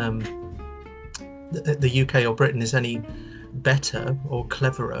that the UK or Britain is any better or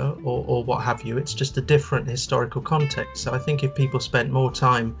cleverer or what have you. It's just a different historical context. So I think if people spent more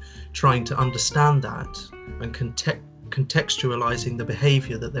time trying to understand that and contextualizing the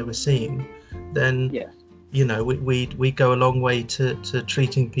behavior that they were seeing, then we go a long way to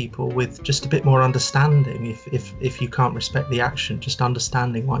treating people with just a bit more understanding. If you can't respect the action, just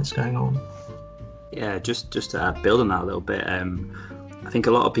understanding why it's going on. Yeah, just to build on that a little bit, I think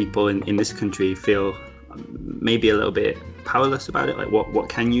a lot of people in this country feel maybe a little bit powerless about it. Like, what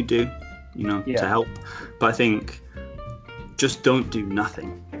can you do, to help? But I think just don't do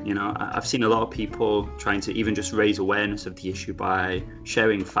nothing. I've seen a lot of people trying to even just raise awareness of the issue by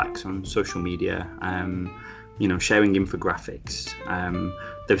sharing facts on social media, sharing infographics.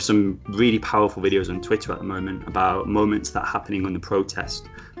 There's some really powerful videos on Twitter at the moment about moments that are happening on the protest.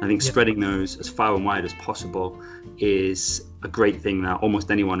 I think spreading those as far and wide as possible is a great thing that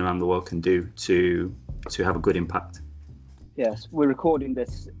almost anyone around the world can do to have a good impact. Yes, we're recording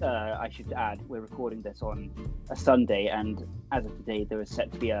this. I should add, we're recording this on a Sunday, and as of today, there are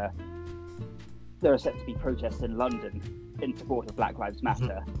set to be protests in London in support of Black Lives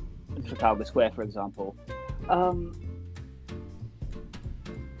Matter, in Trafalgar Square, for example.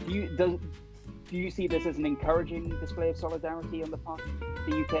 Do you see this as an encouraging display of solidarity on the part of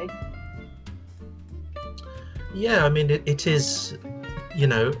the UK? Yeah, I mean, it is,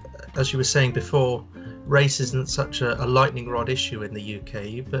 as you were saying before, race isn't such a lightning rod issue in the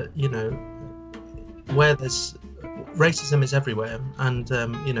UK, but, where there's racism is everywhere, and,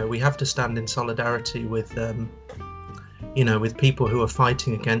 we have to stand in solidarity with, with people who are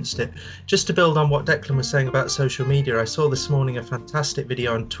fighting against it. Just to build on what Declan was saying about social media, I saw this morning a fantastic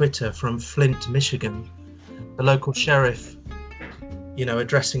video on Twitter from Flint, Michigan. The local sheriff,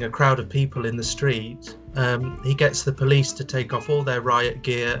 addressing a crowd of people in the street. He gets the police to take off all their riot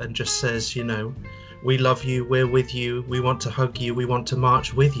gear and just says, we love you, we're with you, we want to hug you, we want to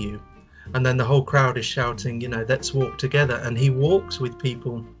march with you. And then the whole crowd is shouting, let's walk together. And he walks with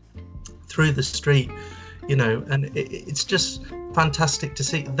people through the street, and it's just fantastic to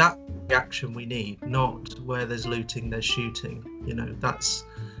see that reaction we need, not where there's looting, there's shooting.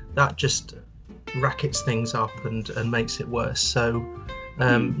 That just rackets things up and makes it worse. So,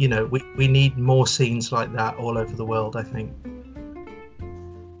 we need more scenes like that all over the world, I think.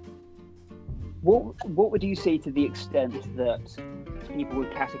 What would you say to the extent that people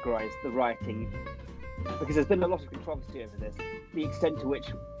would categorise the rioting, because there's been a lot of controversy over this, the extent to which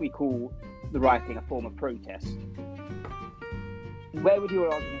we call the rioting a form of protest? Where would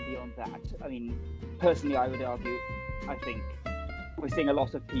your argument be on that? I mean, personally, I would argue, I think we're seeing a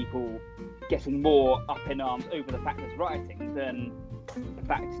lot of people getting more up in arms over the fact there's rioting than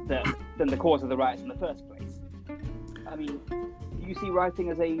the cause of the riots in the first place. I mean, do you see rioting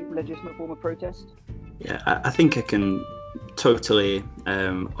as a legitimate form of protest? Yeah, I think I can totally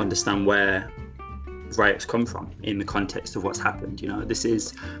understand where riots come from in the context of what's happened. This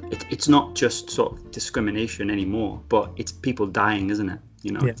is it's not just sort of discrimination anymore, but it's people dying, isn't it?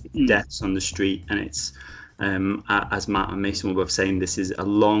 It's deaths on the street, and it's as Matt and Mason were both saying, this is a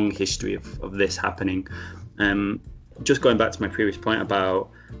long history of this happening. Just going back to my previous point about,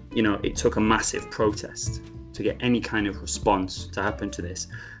 it took a massive protest to get any kind of response to happen to this.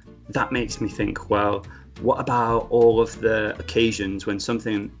 That makes me think, well, what about all of the occasions when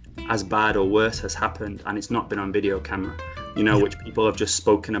something as bad or worse has happened and it's not been on video camera, which people have just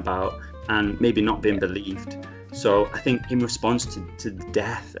spoken about and maybe not been believed? So I think in response to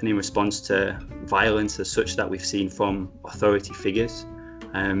death and in response to violence as such that we've seen from authority figures,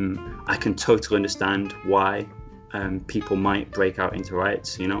 I can totally understand why people might break out into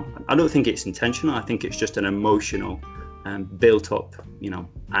riots. I don't think it's intentional. I think it's just an emotional built up,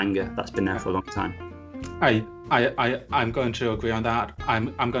 anger that's been there for a long time. I'm going to agree on that.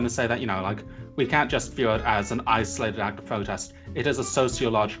 I'm going to say that, we can't just view it as an isolated act of protest. It is a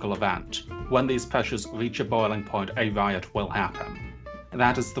sociological event. When these pressures reach a boiling point, a riot will happen.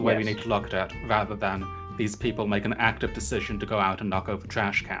 That is the way we need to look at it, rather than these people make an active decision to go out and knock over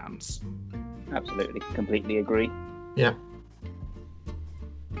trash cans. Absolutely, completely agree. Yeah.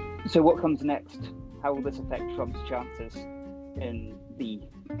 So what comes next? How will this affect Trump's chances in the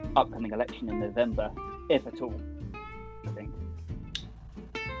upcoming election in November, if at all, I think?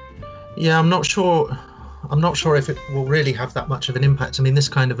 Yeah, I'm not sure if it will really have that much of an impact. I mean, this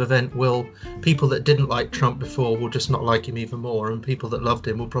kind of event people that didn't like Trump before will just not like him even more, and people that loved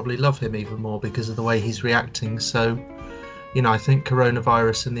him will probably love him even more because of the way he's reacting. So, I think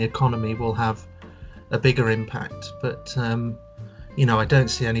coronavirus and the economy will have a bigger impact, but I don't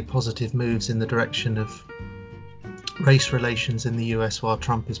see any positive moves in the direction of race relations in the US while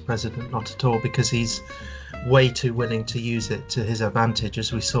Trump is president, not at all, because he's way too willing to use it to his advantage,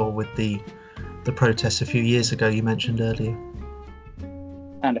 as we saw with the protests a few years ago you mentioned earlier.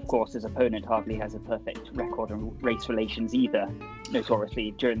 And of course, his opponent hardly has a perfect record on race relations either.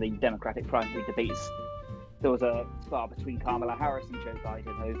 Notoriously, during the Democratic primary debates, there was a spar between Kamala Harris and Joe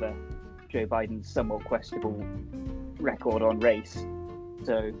Biden over Joe Biden's somewhat questionable record on race.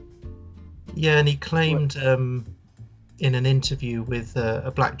 So, yeah, and he claimed in an interview with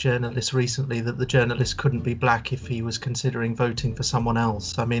a black journalist recently that the journalist couldn't be black if he was considering voting for someone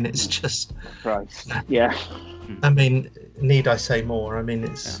else. I mean, it's just... Right, yeah. I mean, need I say more? I mean,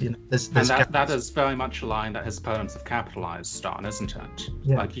 it's, there's and that is very much a line that his opponents have capitalized on, isn't it?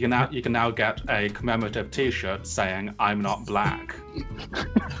 Yeah. Like, you can now get a commemorative T-shirt saying, "I'm not black."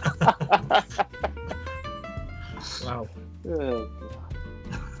 Wow. Oh,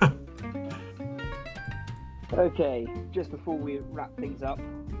 God. Okay, just before we wrap things up,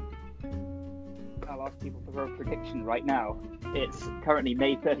 I'll ask people for a prediction right now. It's currently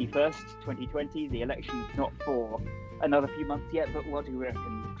May 31st, 2020. The election's not for another few months yet, but what do you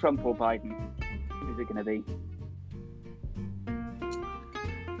reckon? Trump or Biden? Who's it going to be?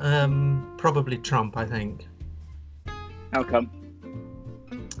 Probably Trump, I think. How come?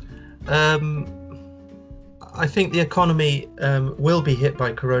 I think the economy will be hit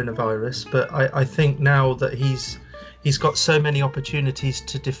by coronavirus, but I think now that he's got so many opportunities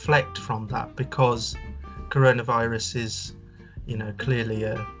to deflect from that, because coronavirus is,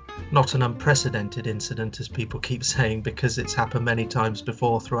 clearly not an unprecedented incident, as people keep saying, because it's happened many times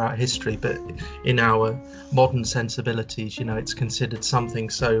before throughout history, but in our modern sensibilities, it's considered something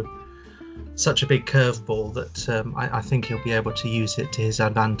such a big curveball that I think he'll be able to use it to his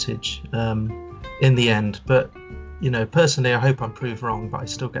advantage in the end. But personally, I hope I'm proved wrong, but I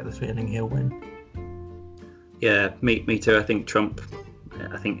still get the feeling he'll win. Yeah, me too. I think Trump.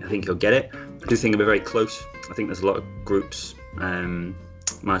 I think he'll get it. I do think it'll be very close. I think there's a lot of groups,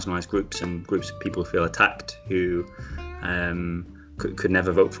 marginalised groups, and groups of people who feel attacked who could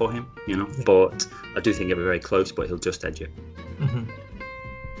never vote for him. But I do think it'll be very close. But he'll just edge it. Mm-hmm.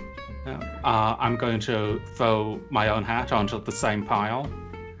 I'm going to throw my own hat onto the same pile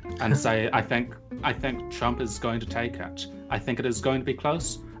and say I think Trump is going to take it. I think it is going to be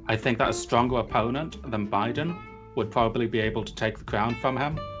close. I think that a stronger opponent than Biden would probably be able to take the crown from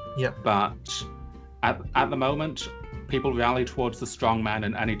him. Yeah. But at the moment, people rally towards the strong man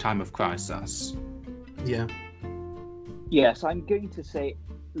in any time of crisis. Yeah. Yes, I'm going to say,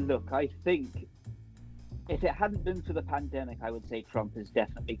 look, I think if it hadn't been for the pandemic, I would say Trump is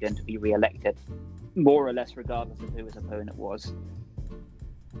definitely going to be re-elected, more or less regardless of who his opponent was.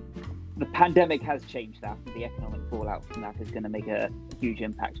 The pandemic has changed that, and the economic fallout from that is going to make a huge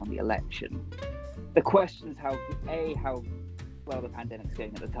impact on the election. The question is how well the pandemic's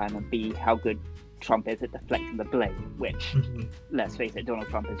going at the time, and B, how good Trump is at deflecting the blame, which, let's face it, Donald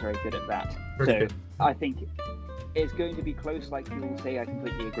Trump is very good at that. Good. I think it's going to be close, like you all say. I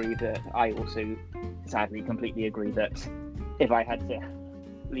completely agree, but I also sadly completely agree that if I had to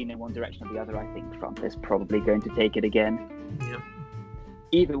lean in one direction or the other, I think Trump is probably going to take it again. Yeah.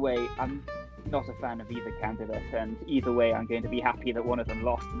 Either way, I'm not a fan of either candidate, and either way, I'm going to be happy that one of them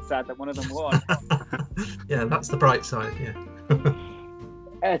lost and sad that one of them won. Yeah, that's the bright side, yeah.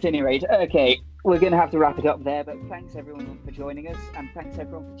 At any rate, okay, we're going to have to wrap it up there, but thanks everyone for joining us, and thanks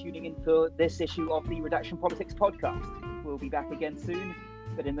everyone for tuning in for this issue of the Redaction Politics podcast. We'll be back again soon,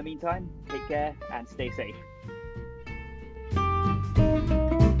 but in the meantime, take care and stay safe.